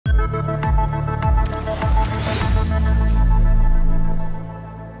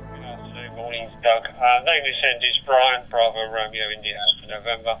Name this end is Brian, Bravo, Romeo, India, Alpha,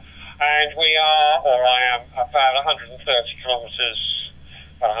 November. And we are, or I am, about 130 kilometres,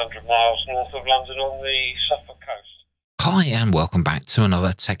 about 100 miles north of London on the Suffolk coast. Hi and welcome back to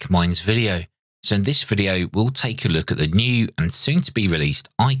another Tech Minds video. So in this video, we'll take a look at the new and soon to be released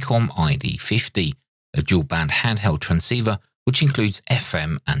ICOM ID-50, a dual band handheld transceiver which includes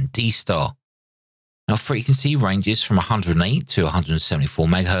FM and DSTAR. Now frequency ranges from 108 to 174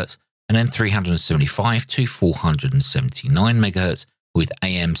 MHz and then 375 to 479 MHz with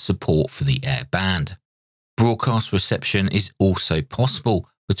AM support for the air band. Broadcast reception is also possible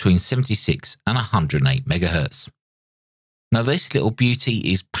between 76 and 108 MHz. Now this little beauty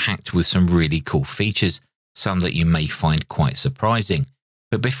is packed with some really cool features, some that you may find quite surprising.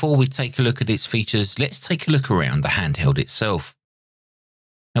 But before we take a look at its features, let's take a look around the handheld itself.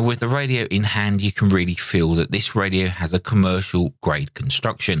 Now with the radio in hand, you can really feel that this radio has a commercial grade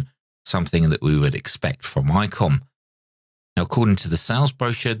construction, something that we would expect from ICOM. Now according to the sales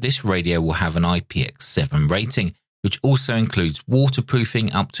brochure, this radio will have an IPX7 rating, which also includes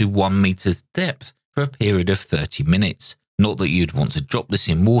waterproofing up to 1 meter's depth for a period of 30 minutes. Not that you'd want to drop this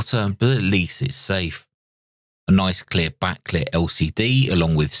in water, but at least it's safe. A nice clear backlit LCD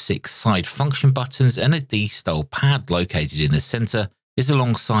along with 6 side function buttons and a D-style pad located in the center is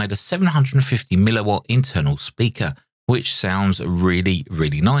alongside a 750 milliwatt internal speaker, which sounds really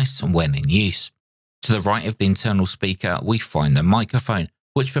nice when in use. To the right of the internal speaker, we find the microphone,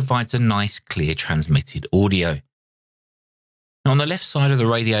 which provides a nice clear transmitted audio. Now on the left side of the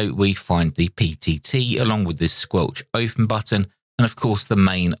radio, we find the PTT along with this squelch open button and of course the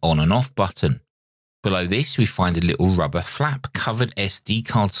main on and off button. Below this, we find a little rubber flap covered SD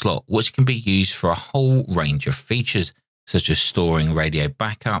card slot, which can be used for a whole range of features, such as storing radio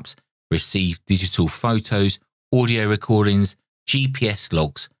backups, receive digital photos, audio recordings, GPS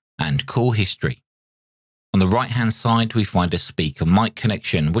logs, and call history. On the right hand side, we find a speaker mic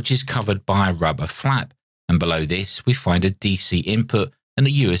connection, which is covered by a rubber flap, and below this, we find a DC input and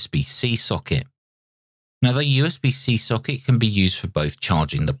a USB-C socket. Now the USB-C socket can be used for both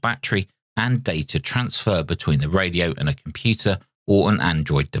charging the battery and data transfer between the radio and a computer or an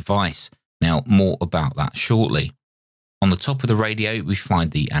Android device. Now more about that shortly. On the top of the radio, we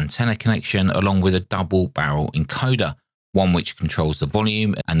find the antenna connection along with a double barrel encoder, one which controls the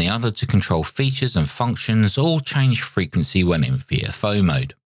volume and the other to control features and functions or change frequency when in VFO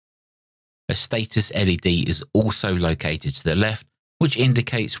mode. A status LED is also located to the left, which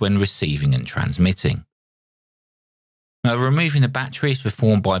indicates when receiving and transmitting. Now removing the battery is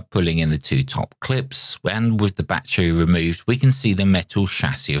performed by pulling in the 2 top clips, and with the battery removed we can see the metal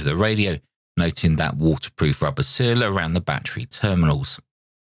chassis of the radio, noting that waterproof rubber seal around the battery terminals.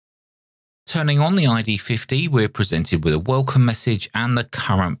 Turning on the ID-50, we're presented with a welcome message and the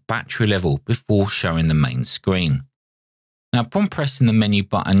current battery level before showing the main screen. Now upon pressing the menu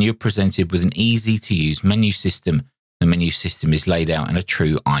button, you're presented with an easy to use menu system. The menu system is laid out in a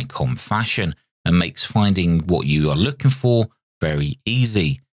true ICOM fashion and makes finding what you are looking for very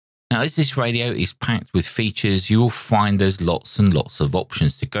easy. Now as this radio is packed with features, you will find there's lots and lots of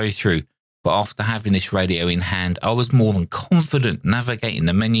options to go through, but after having this radio in hand, I was more than confident navigating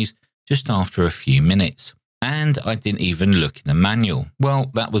the menus just after a few minutes. And I didn't even look in the manual. Well,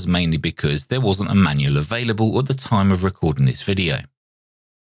 that was mainly because there wasn't a manual available at the time of recording this video.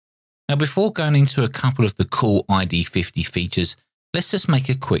 Now before going into a couple of the cool ID-50 features, let's just make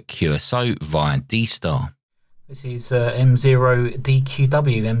a quick QSO via DSTAR. This is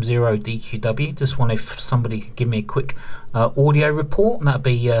M0DQW. Just want if somebody could give me a quick audio report, that'd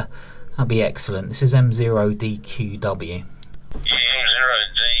be excellent. This is M0DQW. M0DQW.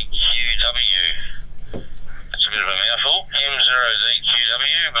 That's a bit of a mouthful.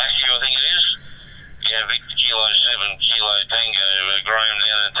 M0DQW, Matthew, I think it is. Yeah, Victor Kilo 7 Kilo Tango, Graham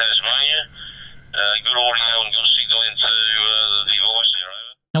down in Tasmania. Good audio and good signal into the device there,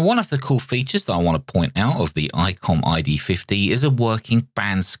 over. Now one of the cool features that I want to point out of the ICOM ID-50 is a working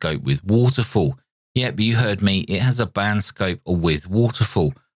band scope with waterfall. Yep, you heard me, it has a band scope with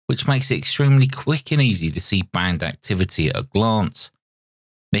waterfall, which makes it extremely quick and easy to see band activity at a glance.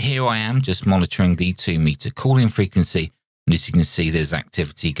 Now here I am just monitoring the 2 meter calling frequency, and as you can see there's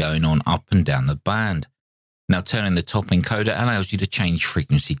activity going on up and down the band. Now turning the top encoder allows you to change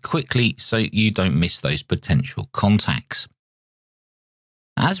frequency quickly so you don't miss those potential contacts.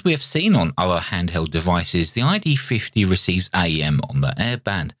 As we have seen on other handheld devices, the ID-50 receives AM on the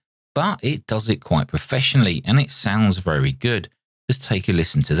airband, but it does it quite professionally and it sounds very good. Just take a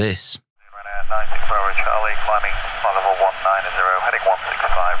listen to this. 96 Bravo Charlie, climbing flight level 190, heading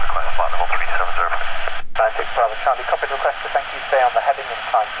 165, request flight level 370. 96 Bravo Charlie, copy the request, thank you, stay on the heading and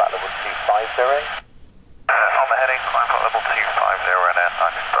climb flight level 250.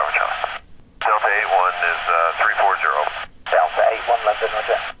 London,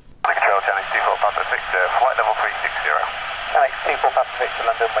 roger. Control, Channel 24 Papa Victor, flight level 360. Channel 24 Papa Victor,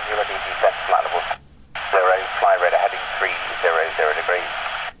 London, when you're ready, descend flight level 0, fly radar heading 300 degrees.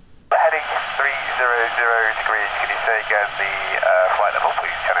 Heading 300 degrees, can you say again the flight level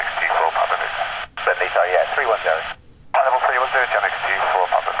please, Channel 24 Papa Victor? Certainly, sorry, yeah, 310. Flight level 310, Channel 24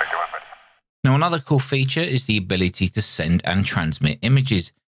 Papa Victor, when ready. Now, another cool feature is the ability to send and transmit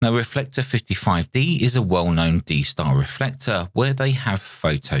images. Now, Reflector 55D is a well-known DSTAR reflector where they have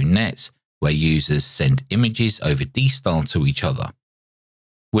photo nets, where users send images over DSTAR to each other.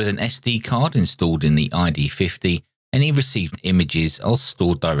 With an SD card installed in the ID-50, any received images are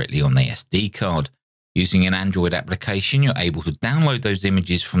stored directly on the SD card. Using an Android application, you're able to download those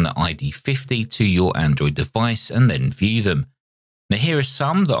images from the ID-50 to your Android device and then view them. Now, here are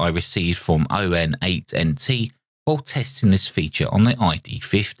some that I received from ON8NT while testing this feature on the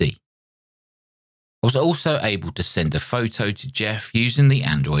ID-50. I was also able to send a photo to Jeff using the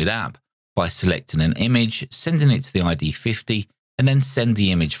Android app by selecting an image, sending it to the ID-50, and then send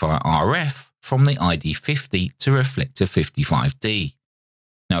the image via RF from the ID-50 to Reflector 55D.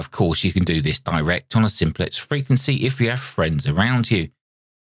 Now, of course, you can do this direct on a simplex frequency if you have friends around you.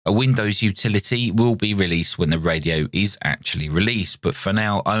 A Windows utility will be released when the radio is actually released, but for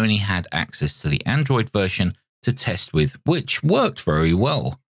now I only had access to the Android version to test with, which worked very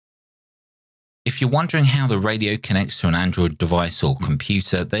well. If you're wondering how the radio connects to an Android device or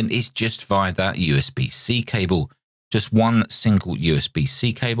computer, then it's just via that USB-C cable. Just one single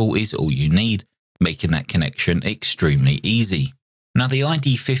USB-C cable is all you need, making that connection extremely easy. Now, the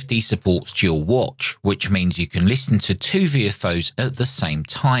ID-50 supports dual watch, which means you can listen to two VFOs at the same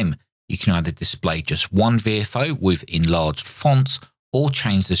time. You can either display just one VFO with enlarged fonts or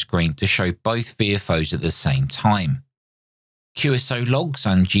change the screen to show both VFOs at the same time. QSO logs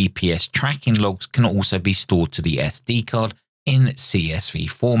and GPS tracking logs can also be stored to the SD card in CSV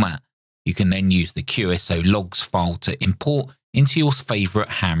format. You can then use the QSO logs file to import into your favourite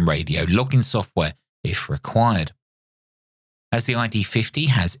ham radio logging software if required. As the ID-50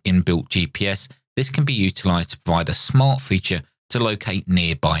 has inbuilt GPS, this can be utilised to provide a smart feature to locate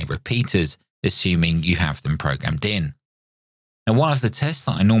nearby repeaters, assuming you have them programmed in. Now, one of the tests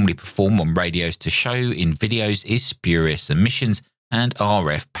that I normally perform on radios to show in videos is spurious emissions and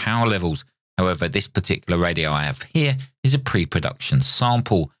RF power levels. However, this particular radio I have here is a pre-production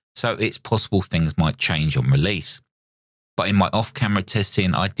sample, so it's possible things might change on release. But in my off-camera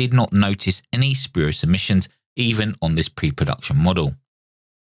testing, I did not notice any spurious emissions even on this pre-production model.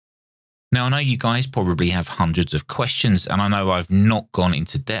 Now, I know you guys probably have hundreds of questions, and I know I've not gone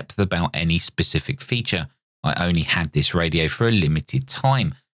into depth about any specific feature. I only had this radio for a limited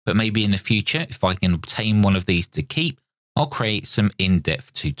time, but maybe in the future, if I can obtain one of these to keep, I'll create some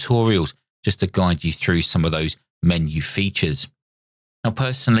in-depth tutorials just to guide you through some of those menu features. Now,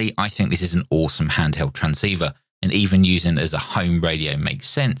 personally, I think this is an awesome handheld transceiver, and even using it as a home radio makes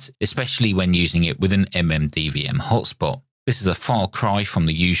sense, especially when using it with an MMDVM hotspot. This is a far cry from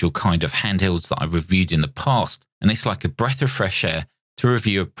the usual kind of handhelds that I've reviewed in the past, and it's like a breath of fresh air to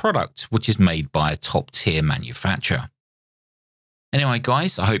review a product which is made by a top-tier manufacturer. Anyway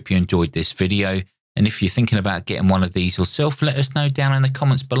guys, I hope you enjoyed this video, and if you're thinking about getting one of these yourself, let us know down in the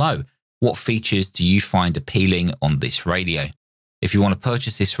comments below. What features do you find appealing on this radio? If you want to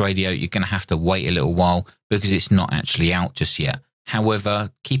purchase this radio, you're going to have to wait a little while because it's not actually out just yet.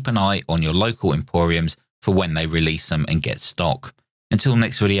 However, keep an eye on your local emporiums for when they release them and get stock. Until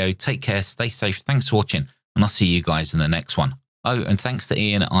next video, take care, stay safe, thanks for watching, and I'll see you guys in the next one. Oh, and thanks to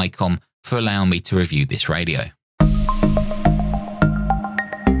Ian at ICOM for allowing me to review this radio.